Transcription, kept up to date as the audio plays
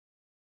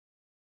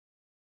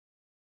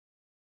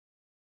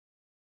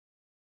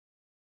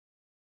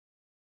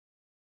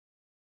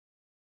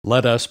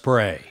Let us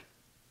pray.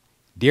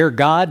 Dear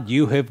God,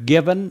 you have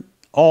given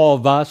all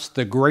of us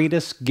the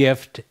greatest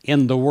gift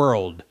in the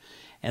world,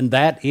 and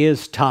that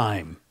is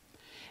time.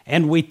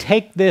 And we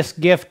take this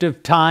gift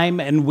of time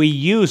and we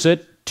use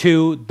it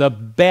to the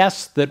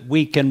best that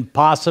we can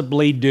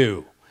possibly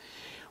do.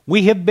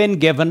 We have been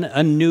given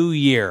a new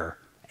year,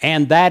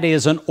 and that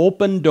is an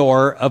open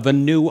door of a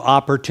new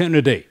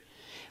opportunity.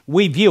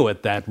 We view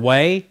it that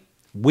way.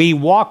 We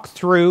walk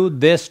through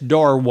this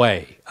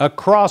doorway,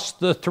 across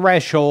the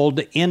threshold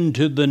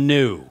into the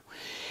new,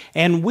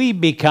 and we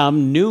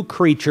become new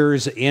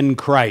creatures in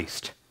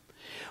Christ.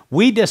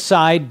 We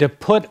decide to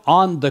put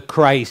on the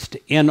Christ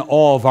in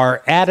all of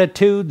our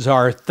attitudes,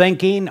 our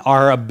thinking,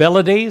 our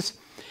abilities.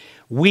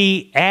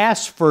 We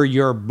ask for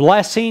your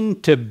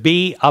blessing to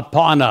be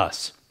upon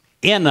us,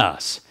 in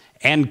us,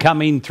 and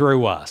coming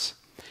through us,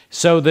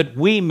 so that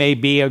we may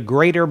be a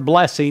greater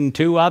blessing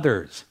to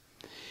others.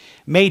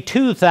 May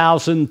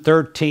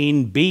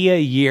 2013 be a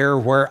year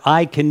where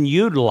I can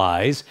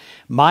utilize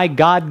my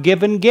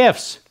God-given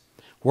gifts,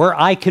 where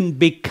I can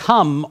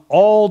become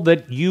all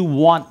that you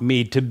want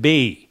me to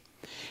be.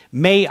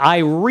 May I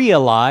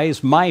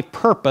realize my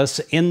purpose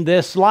in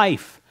this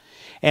life,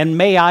 and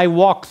may I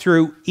walk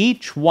through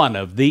each one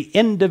of the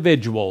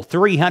individual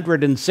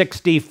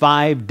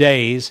 365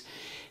 days,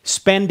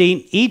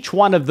 spending each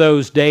one of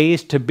those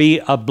days to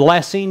be a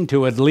blessing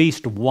to at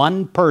least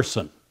one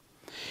person.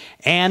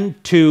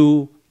 And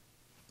to,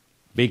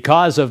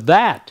 because of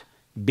that,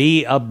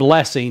 be a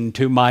blessing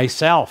to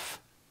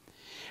myself.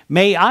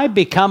 May I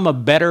become a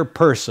better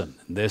person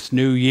this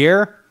new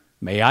year.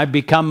 May I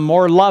become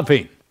more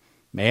loving.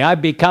 May I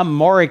become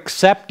more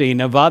accepting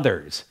of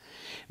others.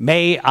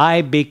 May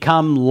I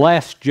become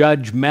less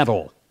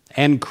judgmental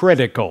and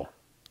critical.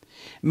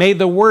 May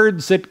the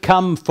words that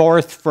come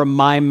forth from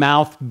my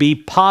mouth be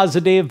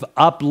positive,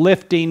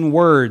 uplifting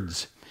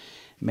words.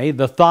 May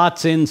the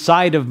thoughts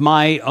inside of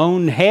my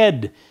own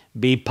head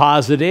be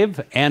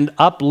positive and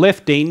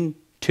uplifting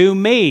to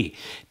me,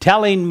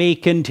 telling me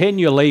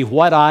continually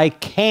what I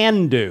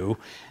can do,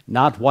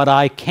 not what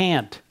I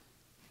can't.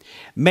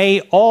 May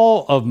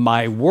all of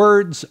my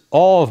words,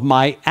 all of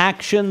my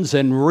actions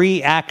and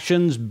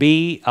reactions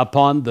be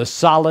upon the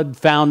solid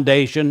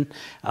foundation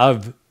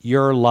of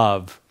your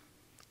love.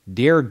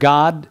 Dear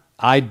God,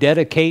 I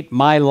dedicate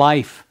my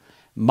life,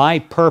 my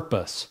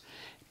purpose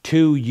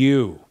to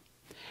you.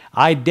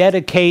 I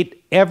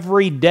dedicate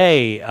every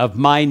day of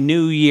my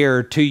new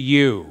year to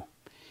you.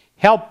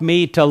 Help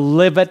me to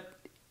live it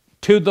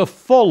to the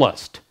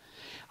fullest.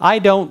 I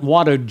don't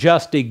want to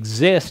just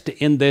exist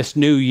in this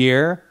new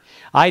year.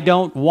 I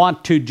don't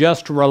want to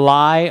just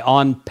rely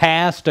on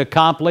past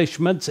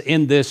accomplishments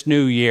in this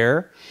new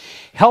year.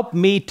 Help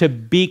me to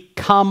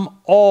become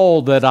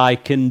all that I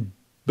can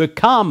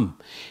become.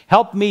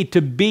 Help me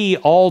to be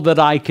all that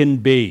I can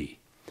be.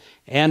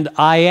 And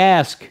I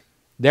ask,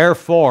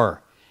 therefore,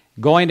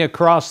 going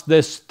across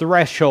this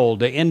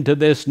threshold into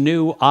this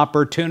new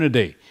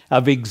opportunity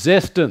of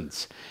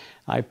existence,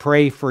 I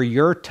pray for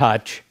your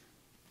touch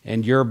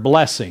and your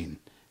blessing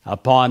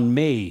upon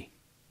me.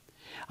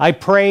 I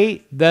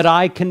pray that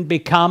I can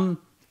become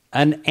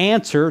an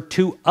answer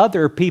to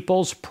other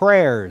people's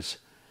prayers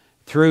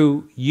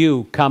through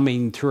you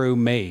coming through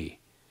me.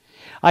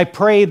 I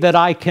pray that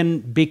I can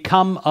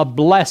become a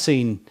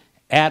blessing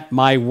at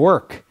my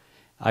work.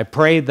 I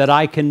pray that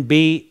I can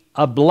be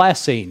a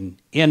blessing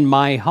in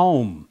my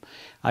home.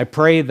 I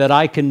pray that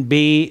I can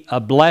be a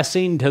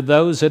blessing to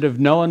those that have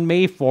known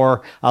me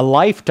for a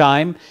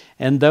lifetime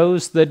and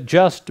those that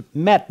just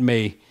met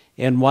me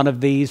in one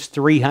of these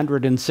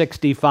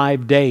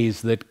 365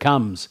 days that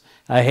comes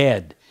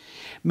ahead.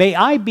 May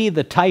I be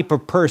the type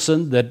of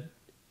person that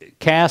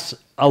casts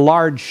a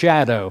large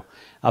shadow,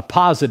 a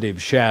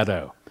positive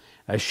shadow,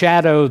 a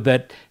shadow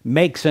that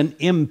makes an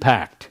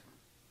impact,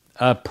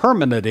 a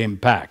permanent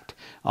impact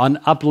on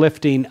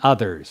uplifting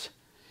others.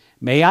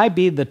 May I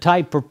be the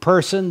type of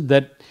person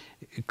that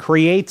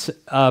creates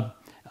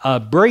a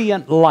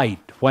brilliant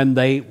light when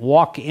they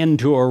walk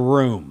into a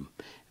room.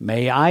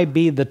 May I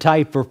be the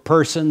type of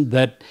person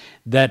that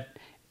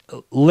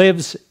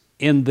lives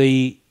in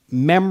the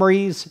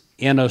memories,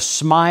 in a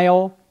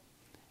smile,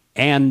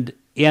 and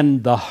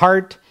in the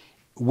heart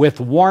with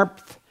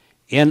warmth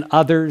in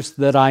others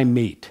that I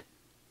meet.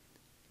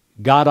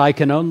 God, I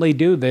can only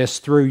do this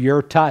through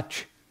your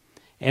touch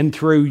and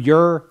through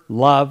your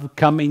love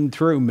coming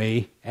through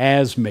me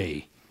as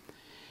me.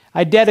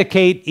 I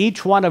dedicate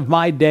each one of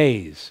my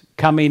days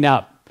coming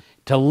up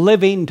to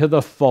living to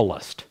the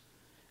fullest.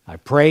 I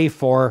pray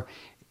for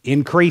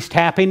increased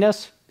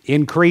happiness,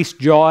 increased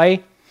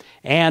joy,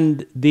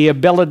 and the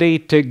ability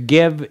to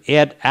give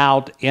it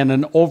out in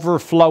an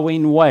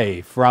overflowing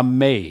way from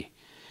me.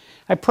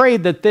 I pray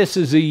that this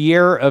is a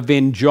year of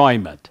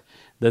enjoyment,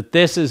 that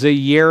this is a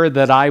year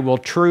that I will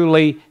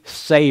truly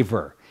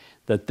savor,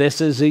 that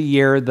this is a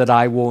year that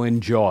I will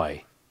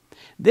enjoy.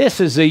 This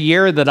is a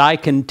year that I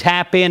can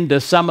tap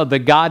into some of the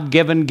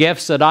God-given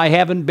gifts that I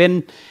haven't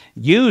been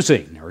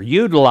using or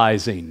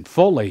utilizing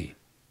fully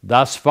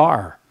thus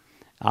far.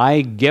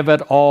 I give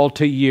it all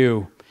to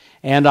you,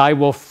 and I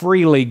will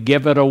freely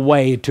give it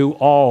away to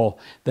all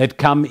that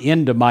come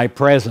into my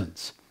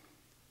presence.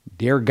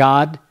 Dear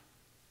God,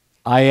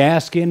 I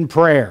ask in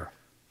prayer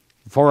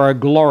for a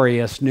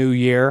glorious new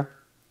year.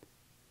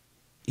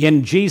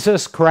 In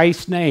Jesus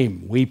Christ's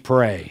name we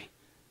pray.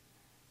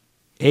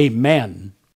 Amen